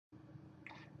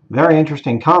Very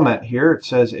interesting comment here. It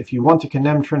says, if you want to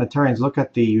condemn Trinitarians, look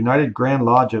at the United Grand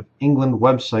Lodge of England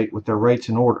website with their rites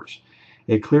and orders.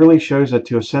 It clearly shows that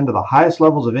to ascend to the highest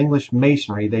levels of English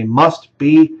Masonry, they must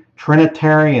be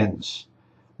Trinitarians.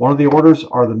 One of the orders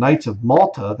are the Knights of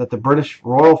Malta that the British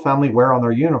royal family wear on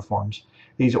their uniforms.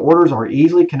 These orders are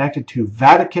easily connected to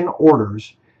Vatican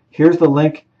orders. Here's the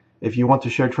link if you want to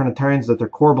show Trinitarians that their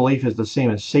core belief is the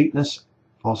same as Satanists,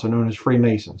 also known as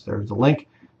Freemasons. There's the link.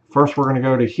 First, we're going to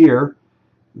go to here,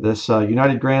 this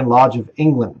United Grand Lodge of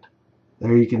England.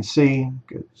 There you can see,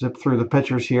 zip through the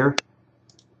pictures here.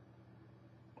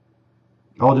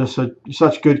 All just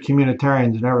such good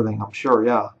communitarians and everything, I'm sure,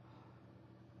 yeah.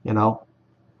 You know.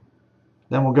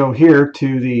 Then we'll go here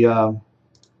to the,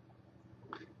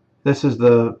 this is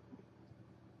the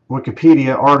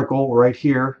Wikipedia article right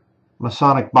here,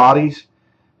 Masonic bodies.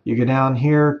 You go down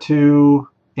here to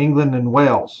England and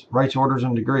Wales, rites, orders,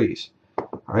 and degrees.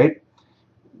 All right.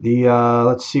 The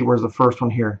let's see, where's the first one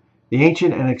here? The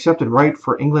ancient and accepted rite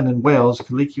for England and Wales,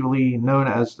 colloquially known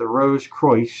as the Rose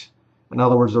Croix, in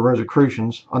other words, the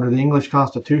Rosicrucians. Under the English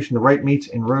Constitution, the rite meets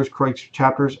in Rose Croix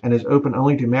chapters and is open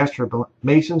only to Master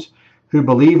Masons who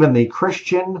believe in the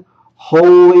Christian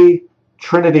Holy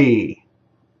Trinity.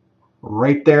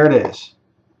 Right there it is.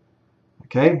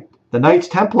 Okay. The Knights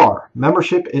Templar.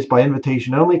 Membership is by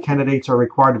invitation only. Candidates are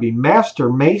required to be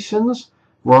Master Masons,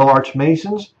 Royal Arch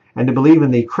Masons, and to believe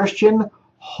in the Christian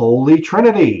Holy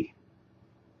Trinity.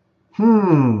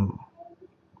 How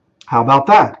about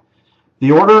that?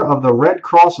 The Order of the Red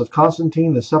Cross of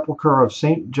Constantine, the Sepulchre of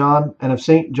St. John, and of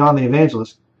St. John the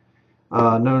Evangelist,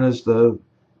 known as the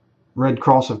Red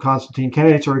Cross of Constantine.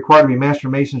 Candidates are required to be Master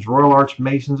Masons, Royal Arch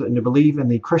Masons, and to believe in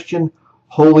the Christian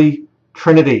Holy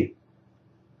Trinity.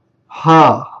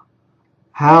 How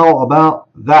about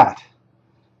that?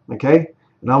 Okay.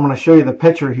 And I'm going to show you the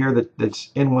picture here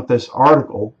that's in with this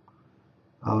article.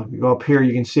 If you go up here,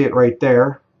 you can see it right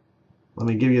there. Let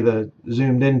me give you the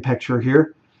zoomed in picture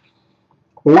here.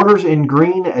 Orders in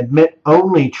green admit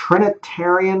only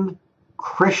Trinitarian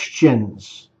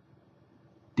Christians.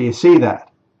 Do you see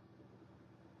that?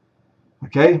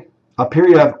 Okay. Up here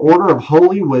you have Order of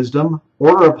Holy Wisdom,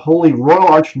 Order of Holy Royal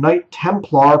Arch Knight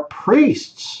Templar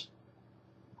Priests.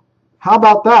 How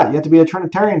about that? You have to be a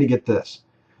Trinitarian to get this.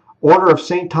 Order of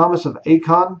St. Thomas of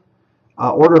Aquin,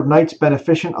 Order of Knights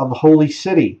Beneficent of the Holy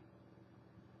City.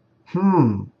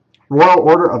 Royal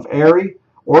Order of Airy,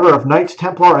 Order of Knights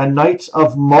Templar and Knights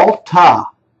of Malta.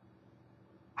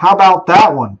 How about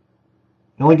that one?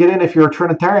 You only get in if you're a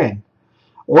Trinitarian.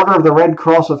 Order of the Red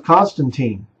Cross of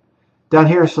Constantine. Down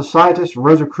here, Societas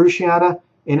Rosicruciana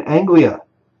in Anglia.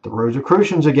 The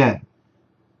Rosicrucians again.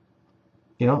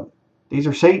 You know, these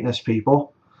are Satanist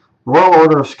people. Royal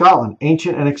Order of Scotland,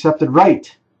 ancient and accepted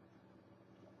rite.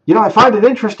 You know, I find it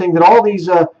interesting that all these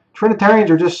Trinitarians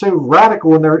are just so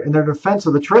radical in their defense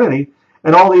of the Trinity,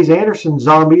 and all these Anderson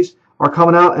zombies are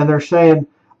coming out and they're saying,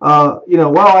 you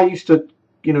know, well, I used to,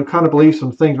 you know, kind of believe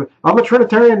some things, but I'm a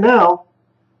Trinitarian now.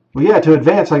 Well, yeah, to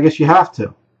advance, I guess you have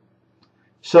to.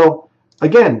 So,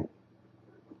 again,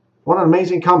 what an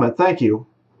amazing comment. Thank you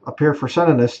up here for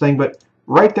sending this thing, but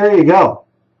right there you go.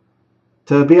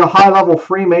 To be a high-level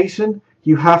Freemason,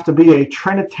 you have to be a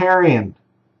Trinitarian.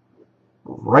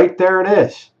 Right there it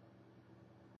is.